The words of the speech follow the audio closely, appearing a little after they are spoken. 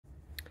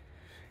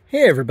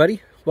Hey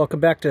everybody,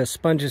 welcome back to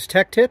Sponge's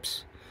Tech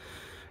Tips.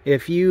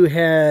 If you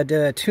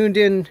had tuned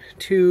in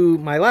to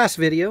my last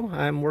video,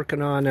 I'm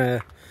working on a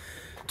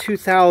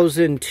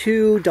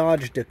 2002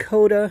 Dodge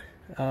Dakota.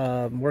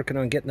 I'm working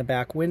on getting the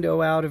back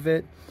window out of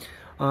it.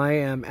 I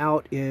am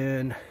out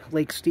in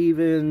Lake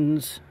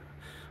Stevens,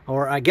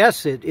 or I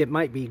guess it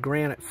might be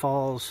Granite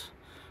Falls,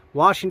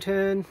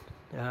 Washington.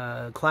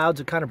 Clouds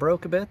have kind of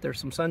broke a bit. There's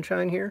some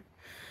sunshine here.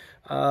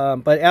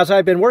 But as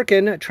I've been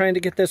working, trying to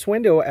get this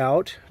window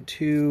out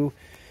to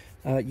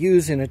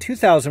use in a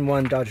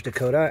 2001 Dodge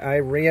Dakota, I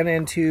ran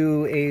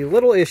into a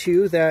little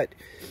issue that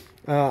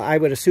I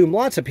would assume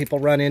lots of people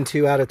run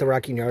into out at the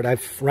wrecking yard.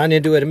 I've run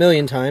into it a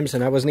million times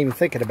and I wasn't even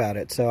thinking about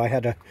it. So I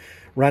had to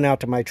run out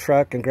to my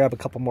truck and grab a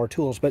couple more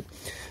tools. But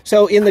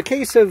so in the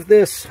case of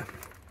this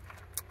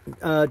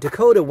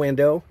Dakota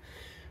window,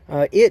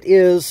 it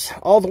is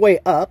all the way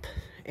up.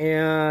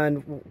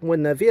 And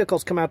when the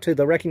vehicles come out to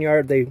the wrecking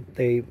yard,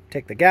 they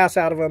take the gas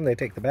out of them, they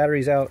take the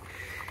batteries out,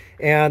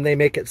 and they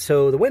make it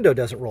so the window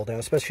doesn't roll down,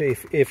 especially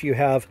if you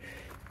have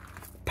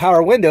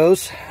power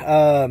windows.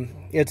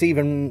 It's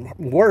even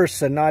worse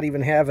than not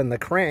even having the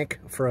crank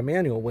for a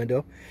manual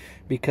window,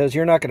 because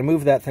you're not going to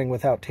move that thing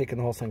without taking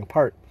the whole thing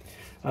apart.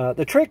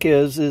 The trick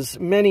is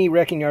many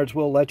wrecking yards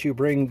will let you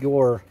bring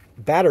your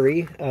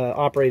battery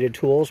operated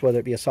tools, whether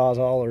it be a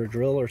Sawzall or a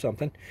drill or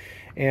something.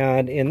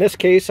 And in this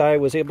case, I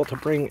was able to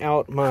bring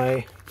out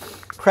my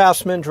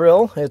Craftsman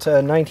drill. It's a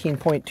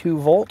 19.2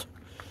 volt.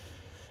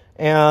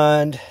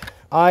 And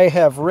I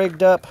have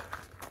rigged up,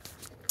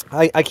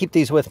 I keep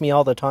these with me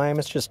all the time.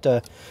 It's just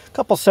a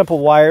couple simple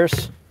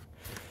wires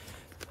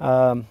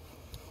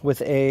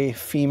with a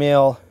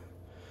female,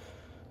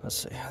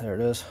 let's see, there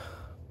it is.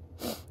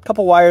 A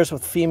couple wires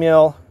with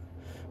female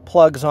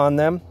plugs on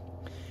them.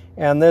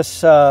 And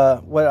this,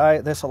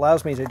 this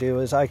allows me to do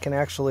is I can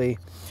actually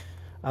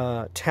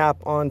tap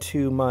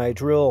onto my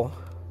drill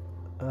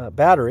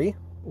battery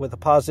with a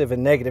positive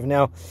and negative.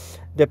 Now,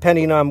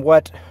 depending on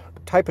what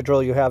type of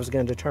drill you have is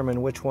going to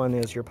determine which one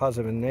is your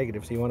positive and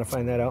negative. So you want to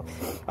find that out.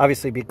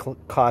 Obviously, be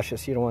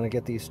cautious. You don't want to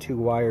get these two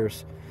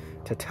wires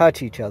to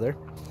touch each other.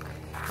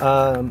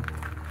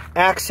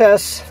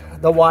 Access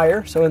the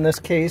wire. So in this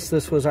case,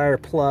 this was our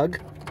plug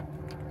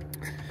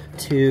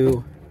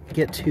to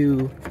get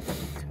to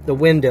the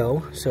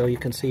window. So you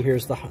can see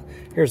here's the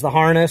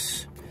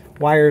harness.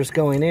 Wires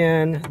going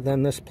in,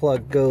 then this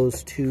plug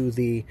goes to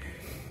the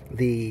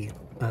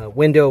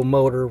window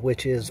motor,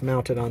 which is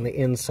mounted on the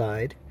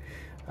inside.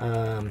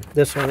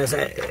 This one is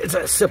it's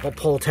a simple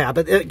pull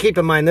tab. Keep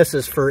in mind, this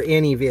is for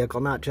any vehicle,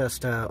 not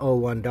just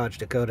 01 Dodge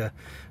Dakota.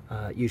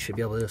 You should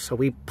be able to. So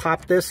we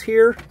pop this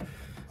here,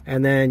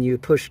 and then you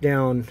push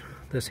down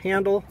this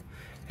handle,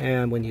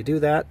 and when you do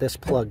that, this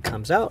plug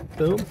comes out.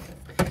 Boom.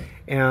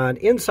 And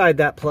inside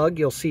that plug,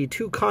 you'll see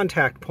two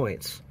contact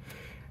points.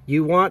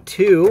 You want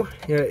to,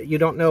 you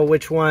don't know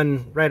which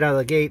one right out of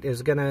the gate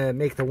is going to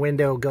make the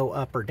window go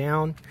up or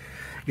down.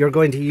 You're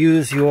going to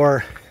use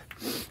your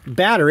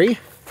battery.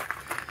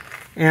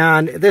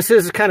 And this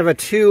is kind of a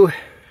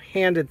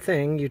two-handed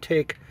thing. You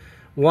take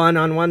one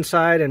on one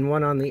side and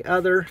one on the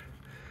other.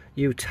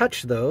 You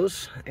touch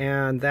those,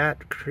 and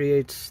that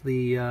creates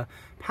the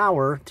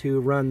power to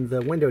run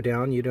the window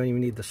down. You don't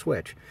even need the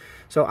switch.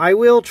 So I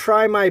will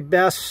try my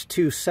best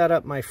to set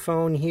up my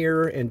phone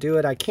here and do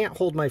it. I can't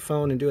hold my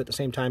phone and do it at the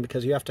same time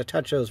because you have to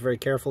touch those very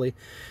carefully.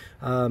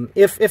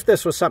 If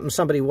this was something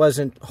somebody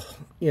wasn't,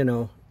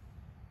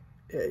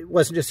 it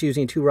wasn't just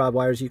using two rod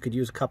wires, you could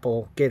use a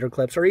couple gator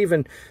clips or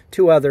even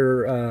two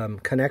other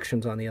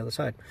connections on the other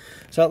side.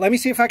 So let me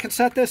see if I can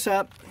set this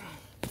up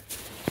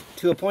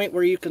to a point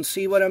where you can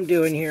see what I'm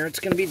doing here. It's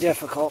going to be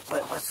difficult,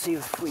 but let's see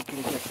if we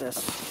can get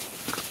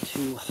this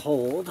to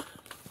hold.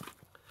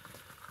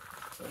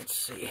 Let's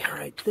see,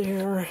 right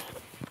there.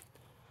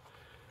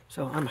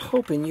 So I'm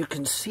hoping you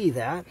can see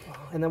that.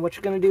 And then what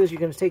you're going to do is you're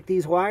going to take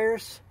these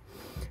wires.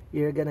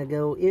 You're going to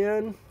go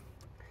in.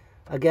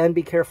 Again,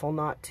 be careful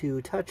not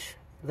to touch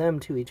them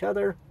to each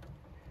other.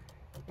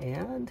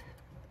 And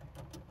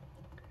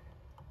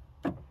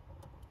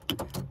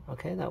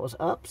okay, that was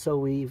up, so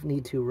we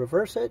need to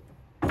reverse it.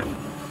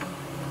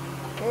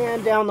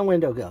 And down the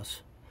window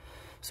goes.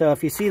 So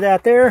if you see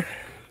that there,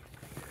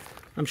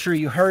 I'm sure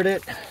you heard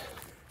it.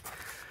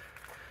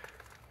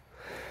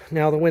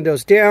 Now the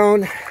window's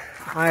down.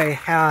 I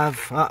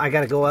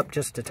got to go up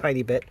just a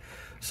tiny bit.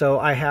 So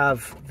I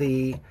have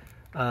the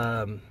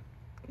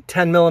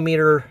 10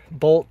 millimeter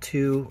bolt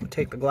to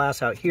take the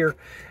glass out here.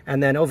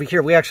 And then over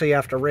here, we actually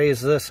have to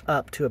raise this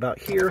up to about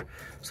here.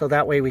 So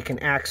that way we can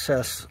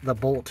access the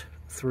bolt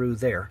through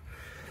there.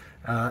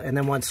 And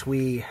then once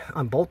we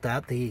unbolt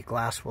that, the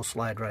glass will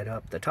slide right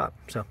up the top.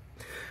 So,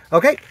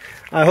 okay,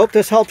 I hope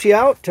this helps you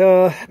out.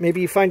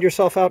 Maybe you find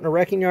yourself out in a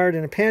wrecking yard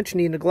in a pinch,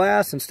 needing a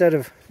glass. Instead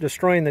of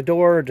destroying the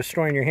door or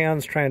destroying your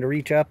hands trying to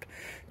reach up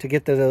to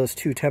get to those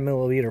two 10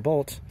 millimeter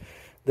bolts,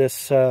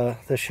 this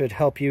should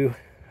help you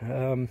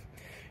in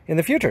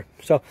the future.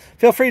 So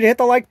feel free to hit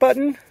the like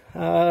button.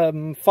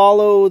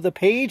 Follow the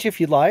page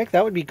if you'd like.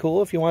 That would be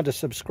cool if you want to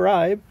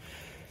subscribe.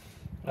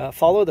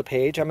 follow the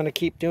page. I'm going to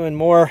keep doing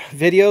more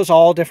videos,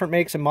 all different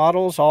makes and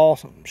models, all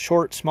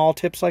short, small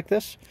tips like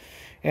this.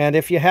 And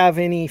if you have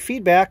any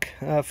feedback,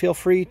 feel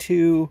free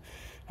to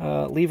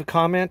leave a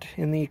comment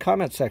in the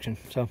comment section.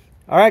 So,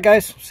 all right,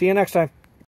 guys, see you next time.